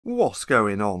What's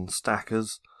going on,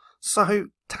 stackers? So,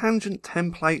 Tangent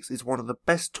Templates is one of the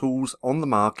best tools on the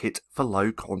market for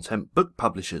low content book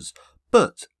publishers.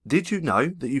 But did you know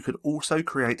that you could also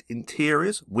create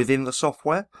interiors within the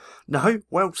software? No?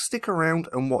 Well, stick around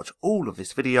and watch all of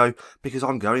this video because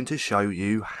I'm going to show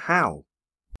you how.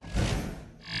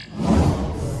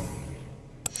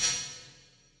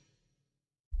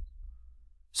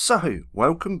 So,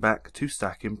 welcome back to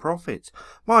Stacking Profit.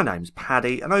 My name's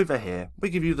Paddy and over here we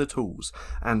give you the tools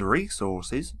and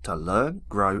resources to learn,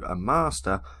 grow and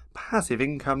master passive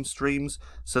income streams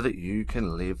so that you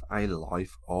can live a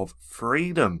life of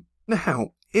freedom.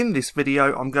 Now, in this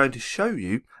video I'm going to show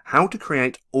you how to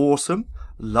create awesome,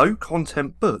 low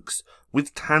content books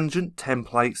with Tangent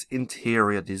Templates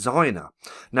Interior Designer.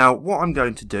 Now, what I'm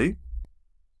going to do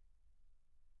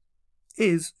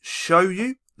is show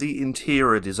you the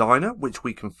interior designer, which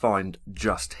we can find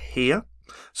just here.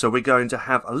 So we're going to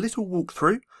have a little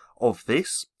walkthrough of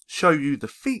this, show you the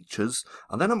features,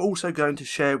 and then I'm also going to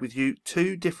share with you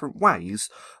two different ways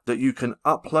that you can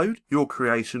upload your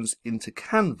creations into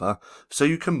Canva so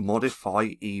you can modify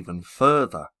even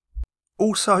further.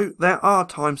 Also, there are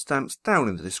timestamps down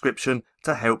in the description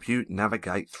to help you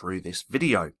navigate through this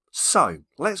video. So,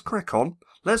 let's crack on.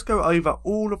 Let's go over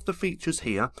all of the features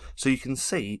here so you can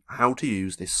see how to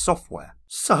use this software.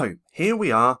 So, here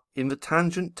we are in the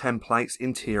Tangent Templates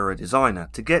Interior Designer.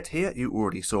 To get here, you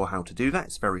already saw how to do that.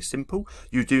 It's very simple.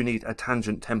 You do need a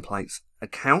Tangent Templates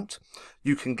account.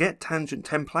 You can get Tangent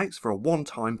Templates for a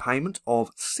one-time payment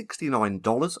of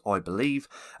 $69, I believe.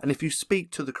 And if you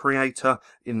speak to the creator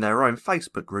in their own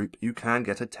Facebook group, you can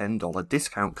get a $10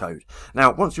 discount code.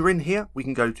 Now, once you're in here, we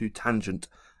can go to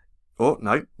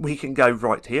we can go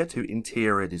right here to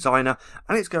Interior Designer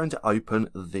and it's going to open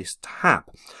this tab.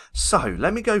 So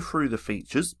let me go through the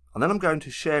features and then I'm going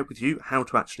to share with you how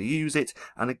to actually use it,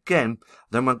 and again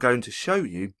then I'm going to show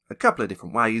you a couple of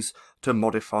different ways to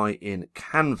modify in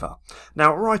Canva.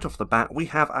 Now right off the bat we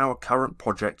have our current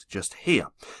project just here.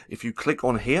 If you click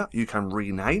on here you can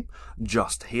rename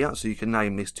just here, so you can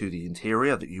name this to the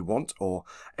interior that you want or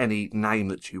any name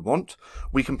that you want.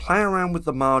 We can play around with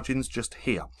the margins just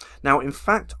here. Now in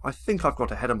fact I think I've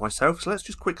got ahead of myself, so let's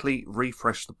just quickly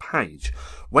refresh the page.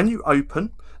 When you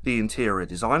open the interior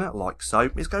designer like so,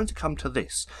 it's going to come to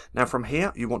this. Now from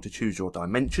here you want to choose your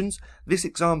dimensions. This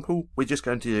example we're just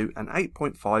going to do an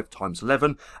 8.5 times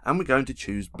 11 and we're going to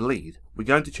choose bleed. We're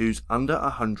going to choose under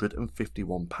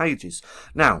 151 pages.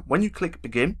 Now when you click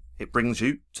begin, it brings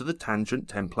you to the Tangent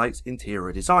Templates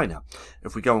Interior Designer.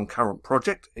 If we go on current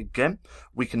project, again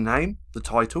we can name the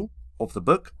title of the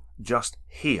book just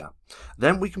here.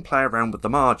 Then we can play around with the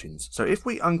margins. So if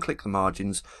we unclick the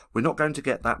margins, we're not going to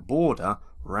get that border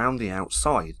round the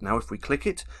outside. Now if we click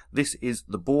it, this is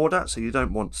the border, so you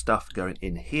don't want stuff going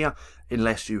in here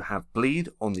unless you have bleed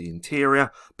on the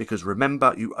interior, because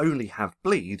remember you only have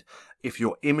bleed if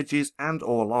your images and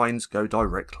or lines go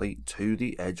directly to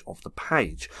the edge of the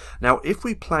page. Now if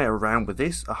we play around with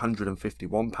this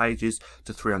 151 pages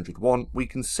to 301, we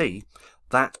can see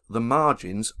that the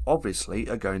margins obviously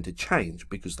are going to change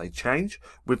because they change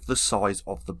with the size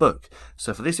of the book.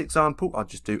 So for this example, I'll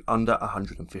just do under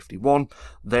 151,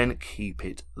 then keep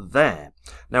it there.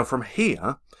 Now from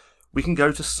here, we can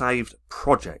go to saved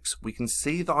projects. We can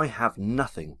see that I have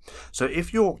nothing. So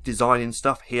if you're designing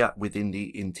stuff here within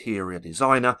the interior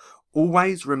designer,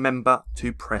 always remember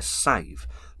to press save.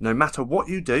 No matter what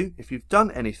you do, if you've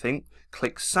done anything,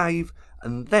 click save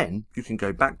and then you can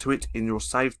go back to it in your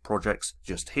saved projects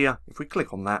just here. If we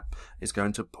click on that, it's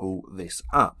going to pull this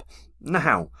up.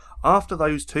 Now, after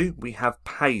those two, we have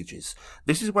pages.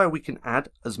 This is where we can add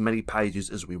as many pages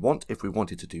as we want. If we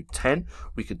wanted to do 10,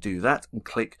 we could do that and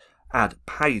click add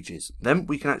pages. Then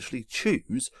we can actually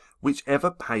choose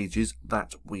whichever pages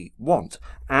that we want.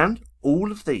 And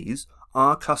all of these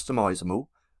are customizable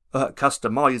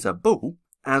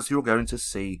as you're going to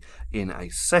see in a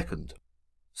second.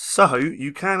 So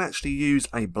you can actually use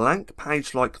a blank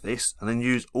page like this and then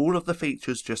use all of the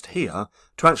features just here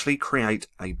to actually create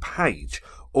a page.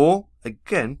 Or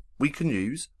again, we can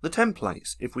use the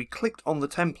templates. If we clicked on the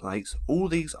templates, all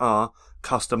these are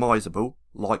customizable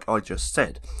like I just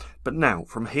said. But now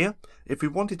from here, if we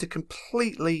wanted to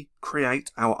completely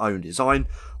create our own design,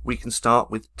 we can start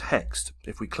with text.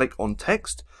 If we click on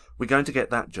text, we're going to get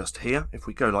that just here. If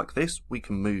we go like this, we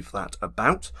can move that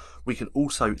about. We can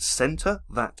also center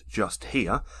that just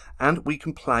here, and we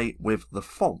can play with the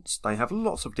fonts. They have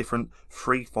lots of different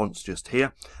free fonts just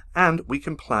here, and we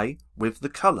can play with the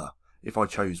color. If I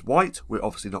chose white, we're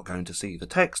obviously not going to see the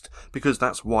text because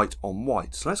that's white on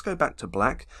white. So let's go back to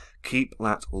black, keep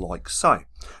that like so.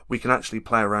 We can actually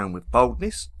play around with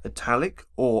boldness, italic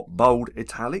or bold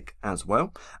italic as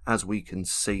well, as we can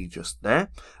see just there.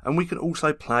 And we can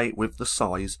also play with the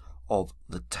size of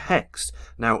the text.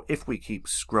 Now, if we keep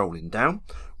scrolling down,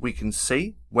 we can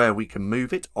see where we can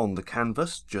move it on the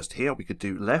canvas just here. We could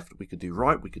do left, we could do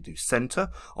right, we could do center.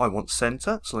 I want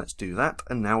center, so let's do that.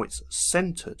 And now it's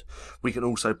centered. We can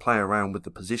also play around with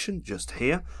the position just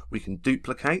here. We can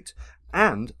duplicate.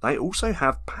 And they also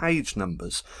have page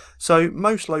numbers. So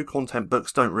most low content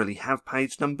books don't really have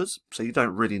page numbers, so you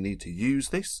don't really need to use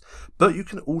this. But you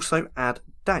can also add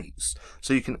dates.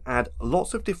 So you can add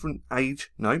lots of different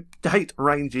date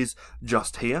ranges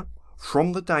just here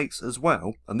from the dates as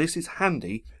well. And this is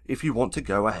handy if you want to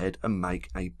go ahead and make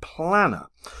a planner.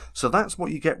 So that's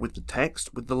what you get with the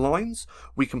text. With the lines,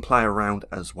 we can play around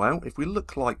as well. If we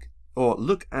look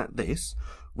at this,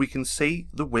 we can see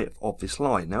the width of this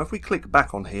line. Now if we click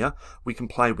back on here, we can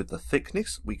play with the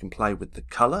thickness, we can play with the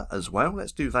colour as well.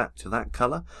 Let's do that to that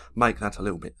colour, make that a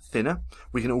little bit thinner.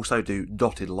 We can also do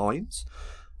dotted lines,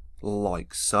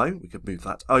 like so. We could move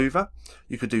that over.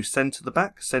 You could do centre the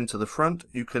back, centre the front.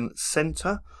 You can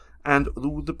centre and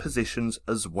all the positions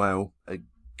as well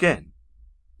again,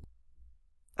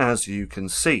 as you can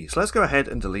see. So let's go ahead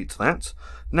and delete that.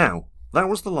 Now, that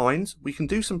was the lines. We can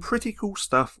do some pretty cool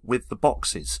stuff with the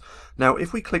boxes. Now,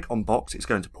 if we click on box, it's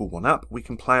going to pull one up. We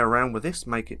can play around with this,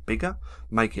 make it bigger,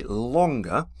 make it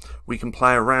longer. We can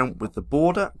play around with the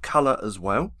border color as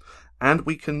well. And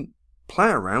we can play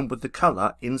around with the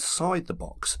color inside the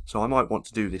box. So I might want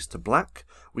to do this to black.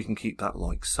 We can keep that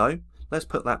like so. Let's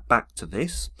put that back to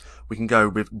this. We can go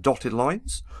with dotted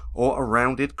lines or a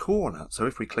rounded corner. So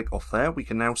if we click off there, we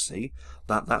can now see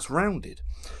that that's rounded.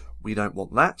 We don't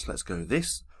want that, so let's go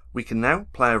this. We can now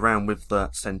play around with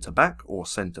the centre back or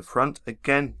centre front.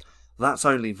 Again, that's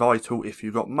only vital if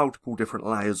you've got multiple different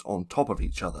layers on top of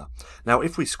each other. Now,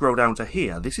 if we scroll down to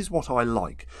here, this is what I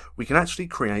like. We can actually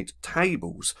create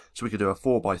tables. So we could do a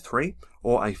 4x3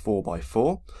 or a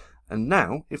 4x4. And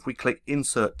now, if we click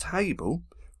Insert Table,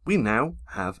 we now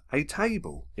have a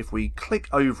table. If we click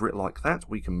over it like that,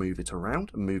 we can move it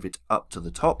around and move it up to the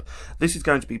top. This is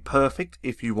going to be perfect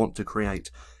if you want to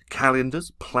create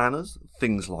calendars, planners,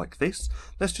 things like this.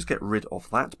 Let's just get rid of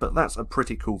that, but that's a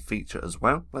pretty cool feature as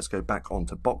well. Let's go back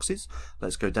onto boxes.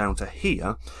 Let's go down to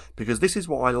here, because this is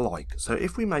what I like. So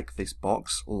if we make this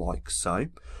box like so,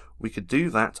 we could do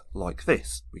that like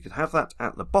this. We could have that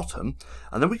at the bottom,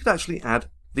 and then we could actually add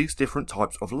these different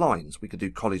types of lines. We could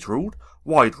do college ruled,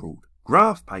 wide ruled,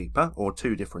 graph paper, or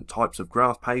two different types of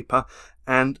graph paper,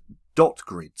 and dot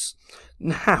grids.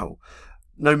 Now,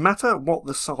 no matter what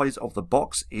the size of the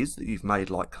box is that you've made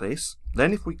like this,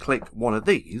 then if we click one of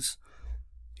these,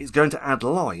 it's going to add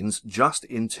lines just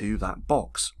into that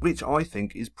box, which I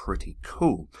think is pretty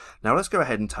cool. Now let's go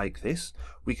ahead and take this.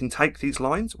 We can take these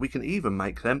lines, we can even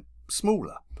make them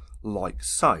smaller, like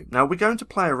so. Now we're going to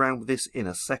play around with this in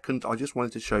a second. I just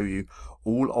wanted to show you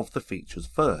all of the features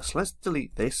first. Let's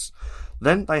delete this.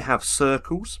 Then they have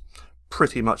circles.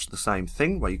 Pretty much the same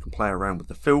thing, where you can play around with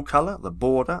the fill colour, the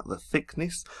border, the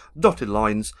thickness, dotted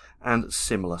lines, and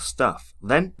similar stuff.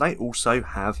 Then they also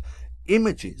have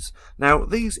images. Now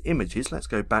these images, let's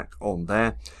go back on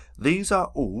there, these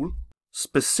are all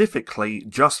specifically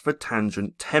just for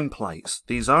tangent templates.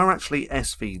 These are actually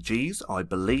SVGs, I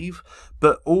believe,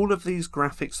 but all of these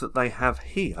graphics that they have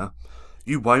here,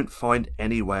 you won't find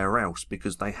anywhere else,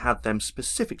 because they had them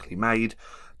specifically made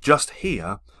just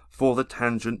here for the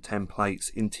Tangent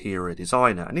Templates Interior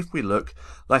Designer. And if we look,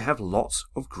 they have lots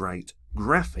of great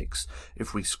graphics.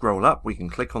 If we scroll up, we can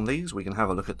click on these, we can have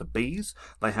a look at the bees.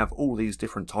 They have all these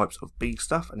different types of bee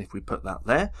stuff, and if we put that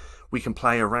there, we can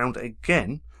play around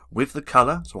again with the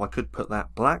colour. So I could put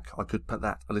that black, I could put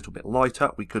that a little bit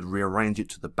lighter, we could rearrange it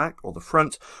to the back or the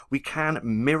front. We can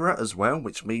mirror as well,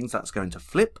 which means that's going to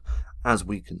flip, as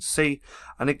we can see.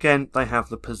 And again, they have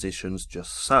the positions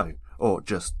just so, or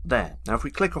just there. Now if we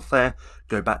click off there,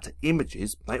 go back to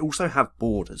images, they also have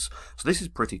borders. So this is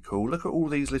pretty cool. Look at all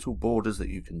these little borders that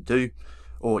you can do,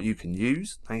 or you can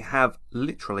use. They have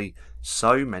literally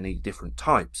so many different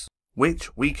types,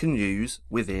 which we can use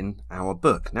within our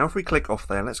book. Now if we click off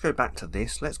there, let's go back to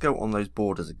this, let's go on those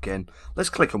borders again, let's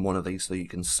click on one of these so you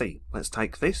can see. Let's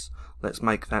take this, let's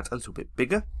make that a little bit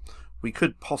bigger. We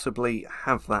could possibly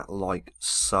have that like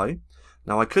so.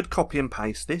 Now I could copy and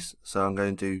paste this, so I'm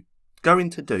going to go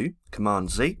into do, Command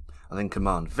Z, and then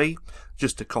Command V,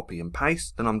 just to copy and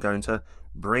paste. Then I'm going to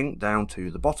bring down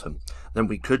to the bottom. Then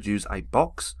we could use a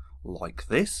box like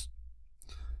this.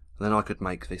 Then I could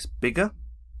make this bigger,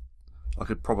 I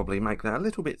could probably make that a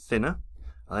little bit thinner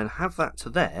and then have that to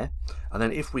there. And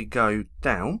then if we go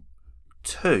down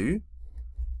to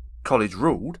college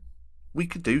ruled, we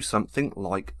could do something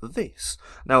like this.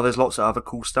 Now there's lots of other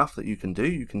cool stuff that you can do.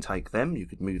 You can take them, you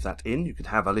could move that in, you could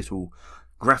have a little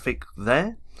graphic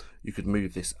there, you could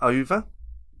move this over.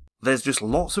 There's just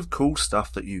lots of cool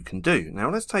stuff that you can do. Now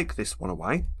let's take this one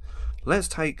away. Let's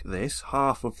take this,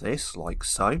 half of this, like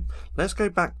so. Let's go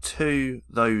back to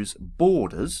those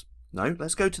borders. No,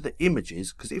 let's go to the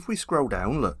images, because if we scroll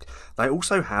down, look, they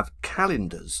also have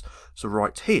calendars. So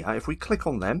right here, if we click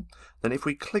on them, then if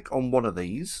we click on one of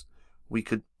these, we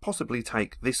could possibly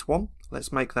take this one.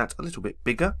 Let's make that a little bit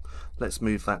bigger. Let's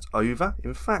move that over.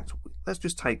 In fact, let's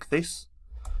just take this.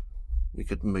 We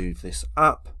could move this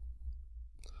up.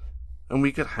 And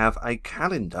we could have a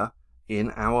calendar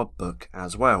in our book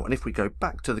as well. And if we go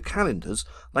back to the calendars,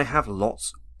 they have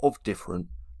lots of different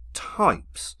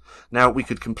types. Now we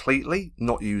could completely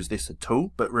not use this at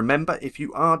all, but remember, if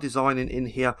you are designing in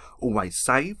here, always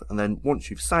save, and then once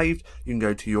you've saved, you can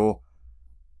go to your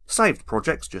saved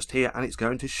projects just here, and it's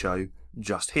going to show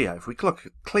just here. If we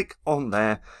click on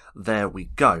there we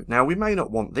go. Now we may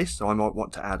not want this, so I might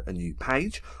want to add a new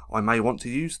page. I may want to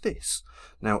use this.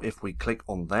 Now if we click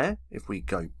on there, if we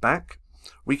go back,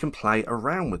 we can play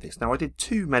around with this. Now I did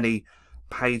too many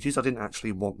pages, I didn't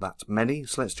actually want that many,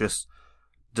 so let's just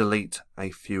delete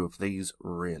a few of these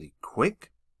really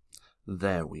quick.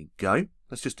 There we go.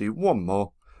 Let's just do one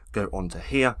more, go onto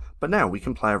here, but now we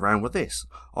can play around with this.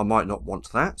 I might not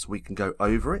want that, so we can go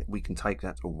over it, we can take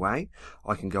that away.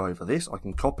 I can go over this, I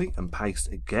can copy and paste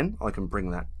again, I can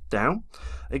bring that down.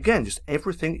 Again, just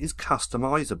everything is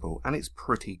customizable and it's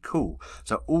pretty cool.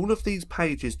 So all of these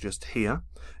pages just here,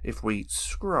 if we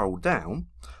scroll down,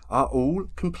 are all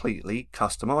completely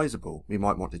customizable. We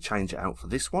might want to change it out for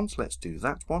this one, so let's do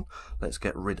that one. Let's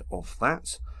get rid of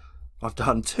that. I've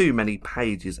done too many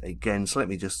pages again, so let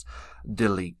me just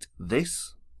delete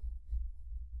this.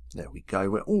 There we go,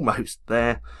 we're almost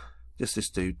there.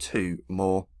 Just do two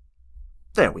more.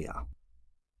 There we are.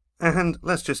 And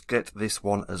let's just get this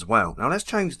one as well. Now let's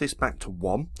change this back to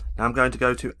 1. Now I'm going to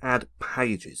go to add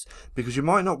pages, because you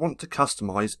might not want to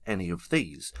customize any of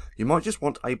these. You might just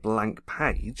want a blank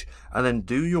page and then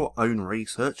do your own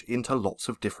research into lots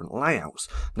of different layouts.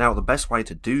 Now the best way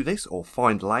to do this, or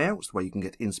find layouts where you can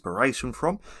get inspiration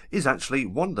from, is actually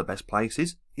one of the best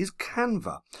places is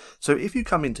Canva. So if you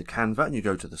come into Canva and you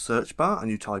go to the search bar and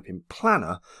you type in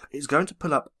planner, it's going to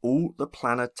pull up all the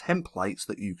planner templates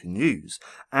that you can use,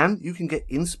 and you can get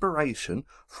inspiration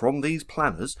from these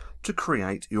planners to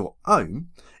create your own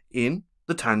in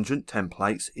the Tangent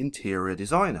Templates Interior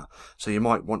Designer. So you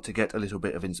might want to get a little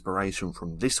bit of inspiration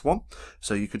from this one,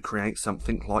 so you could create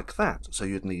something like that. So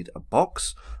you'd need a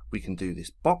box. We can do this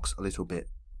box a little bit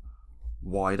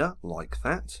wider like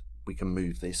that. We can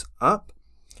move this up.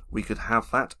 We could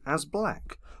have that as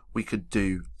black. We could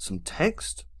do some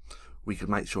text. We could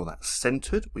make sure that's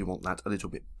centered. We want that a little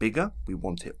bit bigger. We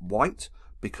want it white,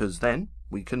 because then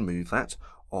we can move that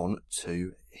on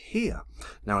to here.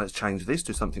 Now let's change this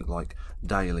to something like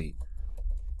Daily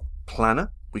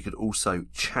Planner. We could also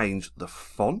change the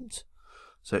font.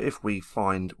 So if we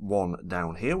find one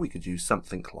down here, we could use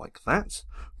something like that.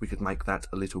 We could make that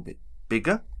a little bit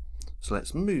bigger. So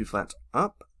let's move that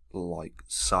up like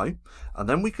so, and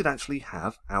then we could actually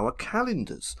have our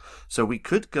calendars. So we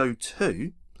could go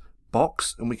to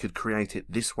box and we could create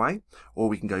it this way, or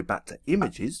we can go back to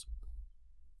images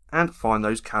and find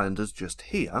those calendars just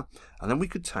here, and then we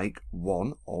could take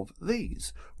one of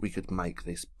these. We could make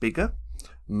this bigger,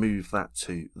 move that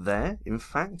to there. In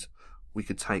fact, we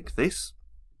could take this,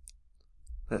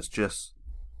 let's just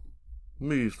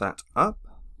move that up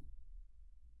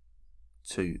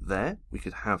to there. We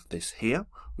could have this here.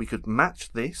 We could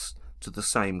match this to the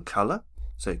same color,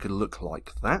 so it could look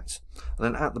like that. And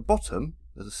then at the bottom,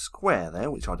 there's a square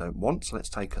there, which I don't want, so let's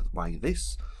take away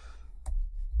this.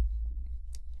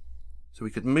 So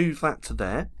we could move that to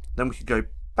there. Then we could go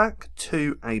back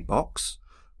to a box.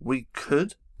 We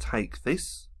could take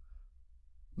this,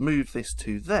 move this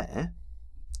to there,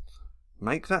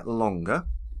 make that longer,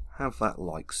 have that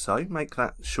like so, make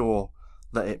that sure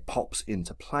that it pops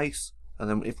into place. And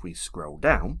then if we scroll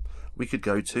down, we could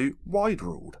go to wide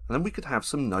ruled, and then we could have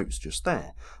some notes just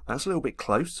there. That's a little bit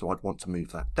close, so I'd want to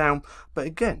move that down. But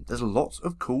again, there's lots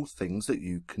of cool things that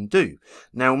you can do.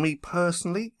 Now, me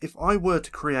personally, if I were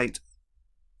to create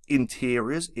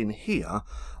interiors in here,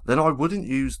 then I wouldn't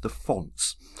use the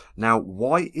fonts. Now,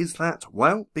 why is that?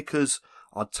 Well, because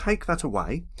I'd take that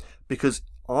away, because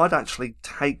I'd actually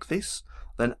take this,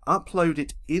 then upload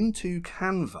it into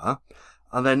Canva,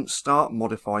 and then start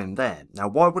modifying there. Now,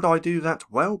 why would I do that?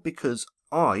 Well, because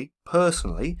I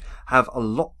personally have a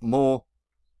lot more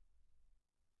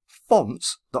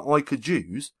fonts that I could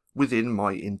use within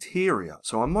my interior.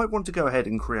 So I might want to go ahead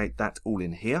and create that all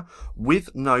in here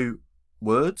with no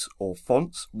words or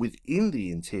fonts within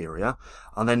the interior,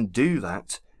 and then do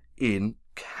that in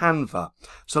Canva.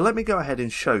 So let me go ahead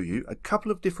and show you a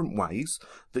couple of different ways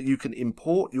that you can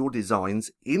import your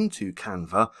designs into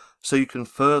Canva so you can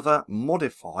further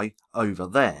modify over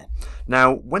there.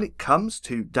 Now, when it comes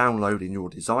to downloading your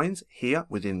designs here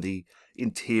within the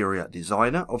interior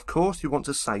designer, of course you want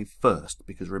to save first,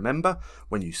 because remember,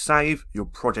 when you save, your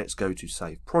projects go to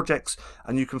save projects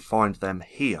and you can find them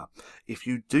here. If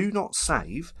you do not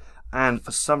save and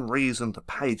for some reason the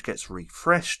page gets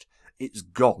refreshed, it's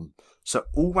gone. So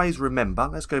always remember,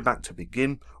 let's go back to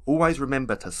begin, always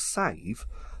remember to save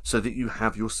so that you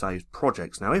have your saved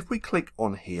projects. Now, if we click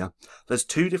on here, there's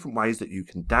two different ways that you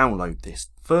can download this.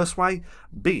 First way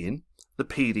being the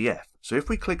PDF. So if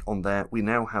we click on there, we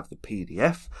now have the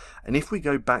PDF. And if we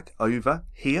go back over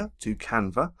here to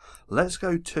Canva, let's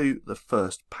go to the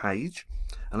first page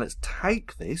and let's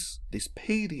take this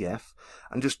PDF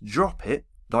and just drop it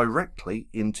directly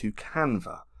into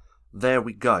Canva. There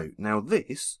we go. Now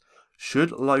this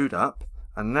should load up,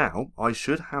 and now I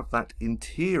should have that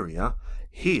interior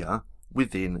here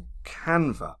within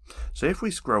Canva. So if we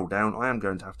scroll down, I am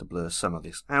going to have to blur some of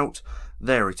this out.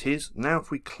 There it is. Now if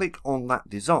we click on that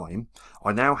design,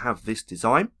 I now have this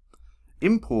design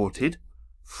imported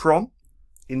from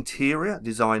Interior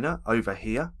Designer over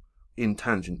here in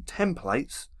Tangent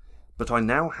Templates, but I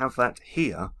now have that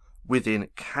here within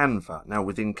Canva. Now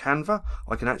within Canva,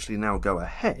 I can actually now go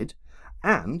ahead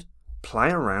and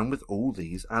play around with all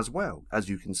these as well. As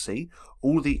you can see,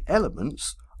 all the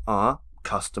elements are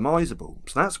customizable.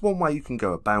 So that's one way you can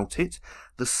go about it.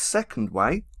 The second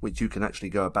way, which you can actually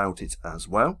go about it as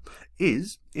well,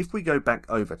 is if we go back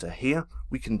over to here,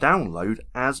 we can download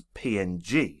as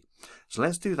PNG. So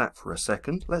let's do that for a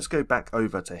second. Let's go back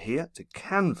over to here to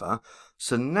Canva.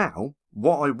 So now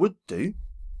what I would do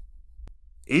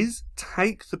is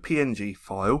take the PNG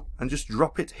file and just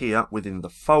drop it here within the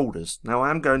folders. Now I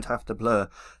am going to have to blur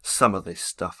some of this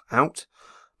stuff out,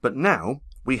 but now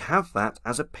we have that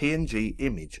as a PNG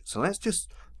image. So let's just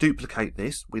duplicate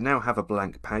this. We now have a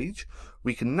blank page.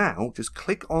 We can now just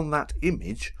click on that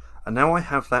image, and now I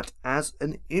have that as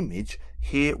an image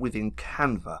here within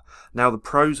Canva. Now the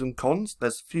pros and cons,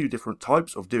 there's a few different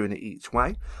types of doing it each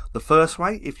way. The first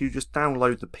way, if you just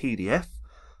download the PDF,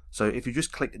 so if you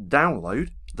just click download,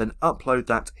 then upload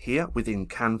that here within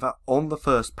Canva on the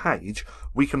first page,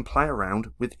 we can play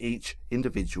around with each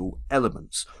individual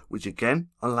elements, which again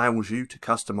allows you to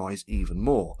customize even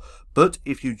more. But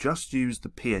if you just use the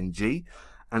PNG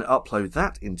and upload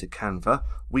that into Canva,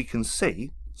 we can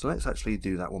see, so let's actually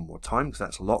do that one more time because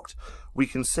that's locked. We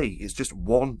can see it's just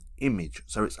one image,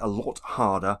 so it's a lot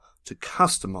harder to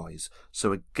customize.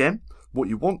 So again, what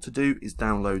you want to do is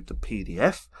download the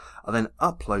PDF and then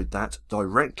upload that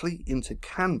directly into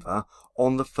Canva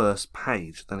on the first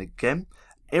page. Then again,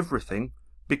 everything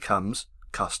becomes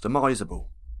customizable.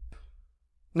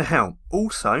 Now,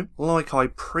 also, like I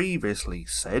previously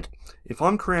said, if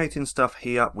I'm creating stuff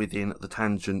here within the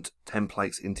Tangent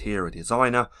Templates Interior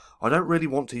Designer, I don't really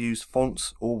want to use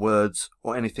fonts or words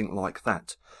or anything like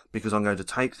that, because I'm going to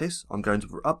take this, I'm going to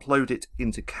upload it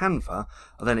into Canva,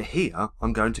 and then here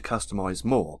I'm going to customize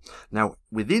more. Now,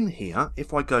 within here,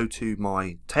 if I go to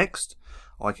my text,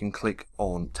 I can click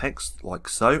on text like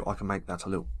so. I can make that a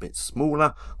little bit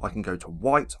smaller. I can go to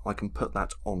white. I can put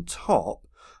that on top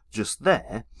just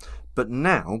there, but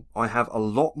now I have a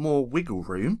lot more wiggle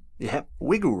room,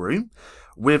 wiggle room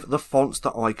with the fonts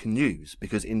that I can use,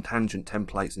 because in Tangent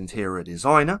Templates Interior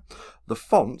Designer, the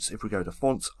fonts, if we go to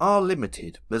fonts, are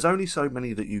limited. There's only so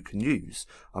many that you can use.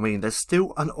 I mean, there's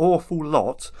still an awful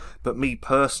lot, but me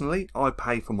personally, I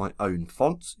pay for my own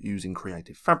fonts using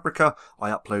Creative Fabrica. I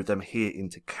upload them here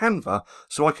into Canva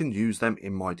so I can use them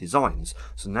in my designs.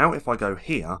 So now if I go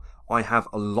here, I have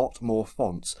a lot more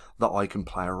fonts that I can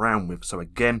play around with. So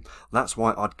again, that's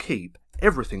why I'd keep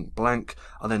everything blank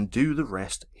and then do the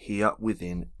rest here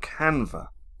within Canva.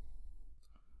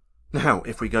 Now,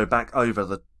 if we go back over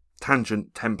the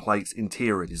Tangent Templates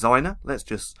Interior Designer, let's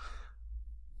just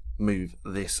move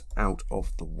this out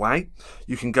of the way.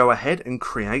 You can go ahead and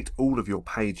create all of your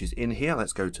pages in here.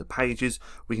 Let's go to pages.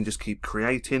 We can just keep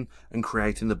creating and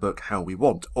creating the book how we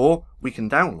want, or we can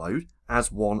download as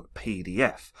one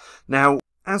PDF. Now,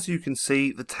 as you can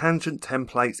see, the Tangent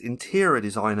Templates Interior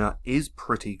Designer is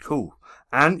pretty cool,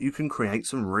 and you can create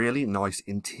some really nice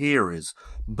interiors,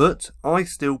 but I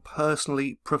still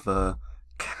personally prefer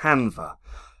Canva.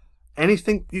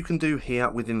 Anything you can do here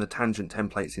within the Tangent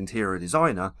Templates Interior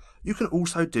Designer, you can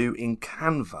also do in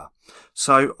Canva.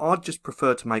 So I'd just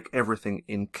prefer to make everything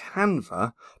in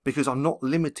Canva because I'm not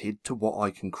limited to what I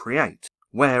can create.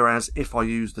 Whereas if I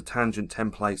use the Tangent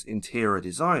Templates Interior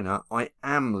Designer, I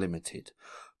am limited.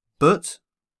 But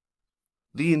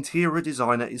the interior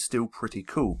designer is still pretty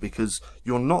cool because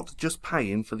you're not just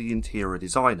paying for the interior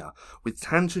designer. With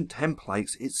Tangent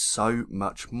Templates, it's so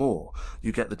much more.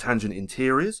 You get the Tangent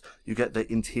Interiors, you get the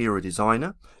interior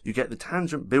designer, you get the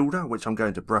Tangent Builder, which I'm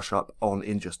going to brush up on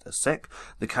in just a sec,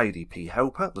 the KDP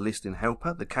Helper, the Listing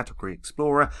Helper, the Category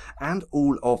Explorer, and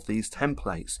all of these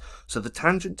templates. So the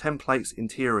Tangent Templates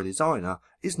Interior Designer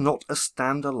is not a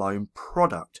standalone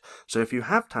product. So if you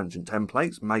have Tangent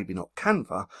Templates, maybe not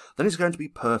Canva, then it's going to be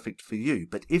perfect for you.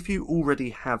 But if you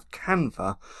already have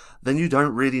Canva, then you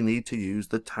don't really need to use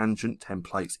the Tangent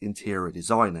Templates Interior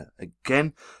Designer.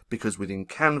 Again, because within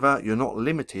Canva, you're not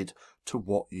limited to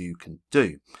what you can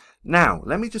do. Now,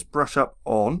 let me just brush up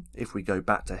on, if we go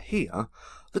back to here,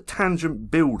 the Tangent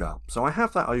Builder. So I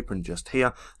have that open just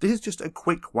here. This is just a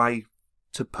quick way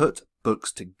to put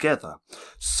books together.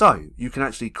 So you can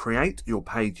actually create your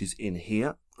pages in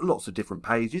here, lots of different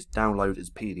pages, download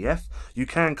as PDF. You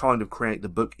can kind of create the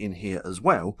book in here as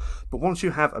well, but once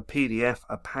you have a PDF,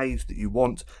 a page that you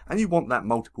want, and you want that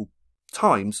multiple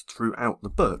times throughout the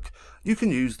book, you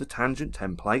can use the Tangent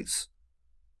Templates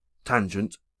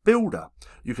Tangent Builder.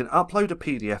 You can upload a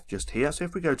PDF just here. So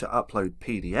if we go to upload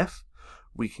PDF,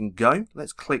 we can go,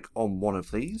 let's click on one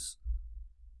of these.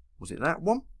 Was it that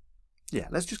one? Yeah,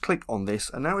 let's just click on this,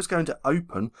 and now it's going to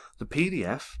open the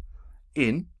PDF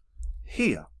in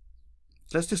here.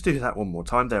 Let's just do that one more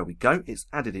time. There we go. It's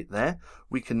added it there.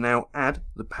 We can now add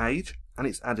the page, and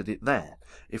it's added it there.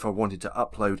 If I wanted to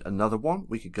upload another one,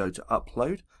 we could go to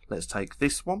upload. Let's take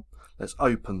this one. Let's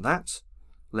open that.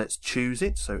 Let's choose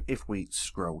it. So if we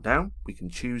scroll down, we can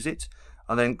choose it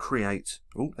and then create.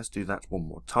 Oh, let's do that one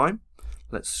more time.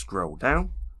 Let's scroll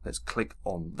down. Let's click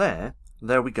on there.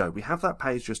 There we go. We have that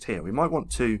page just here. We might want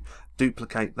to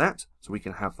duplicate that so we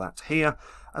can have that here.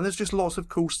 And there's just lots of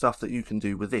cool stuff that you can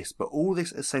do with this. But all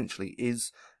this essentially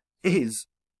is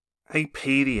a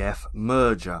PDF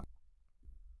merger,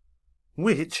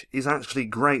 which is actually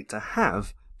great to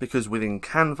have because within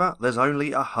Canva, there's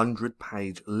only a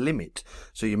 100-page limit.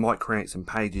 So you might create some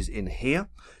pages in here,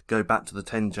 go back to the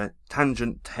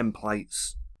Tangent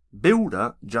Templates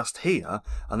Builder just here,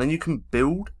 and then you can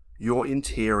build your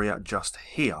interior just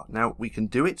here. Now we can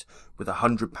do it with a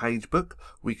 100-page book.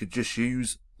 We could just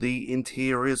use the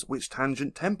interiors which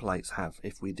Tangent Templates have.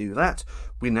 If we do that,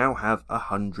 we now have a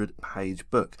 100-page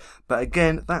book. But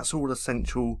again, that's all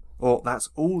essential, or that's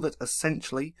all that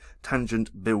essentially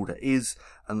Tangent Builder is,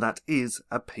 and that is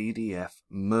a PDF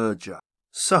merger.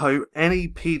 So any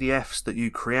PDFs that you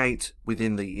create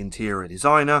within the interior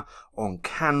designer, on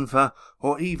Canva,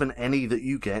 or even any that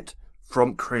you get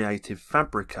from Creative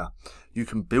Fabrica, you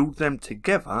can build them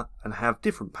together and have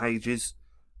different pages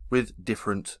with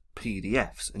different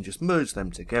PDFs and just merge them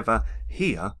together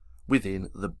here within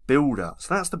the builder.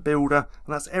 So that's the builder,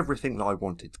 and that's everything that I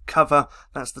wanted to cover.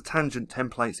 That's the Tangent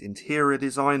Templates Interior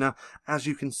Designer. As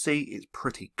you can see, it's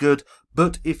pretty good,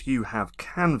 but if you have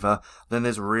Canva, then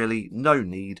there's really no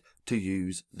need to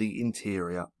use the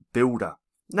interior builder.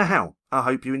 Now, I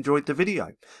hope you enjoyed the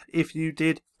video. If you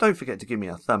did, don't forget to give me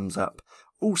a thumbs up.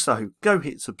 Also, go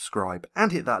hit subscribe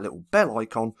and hit that little bell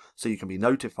icon so you can be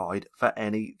notified for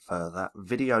any further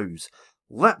videos.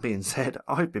 That being said,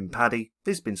 I've been Paddy,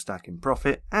 this has been Stacking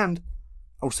Profit, and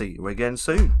I'll see you again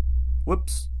soon.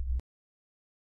 Whoops.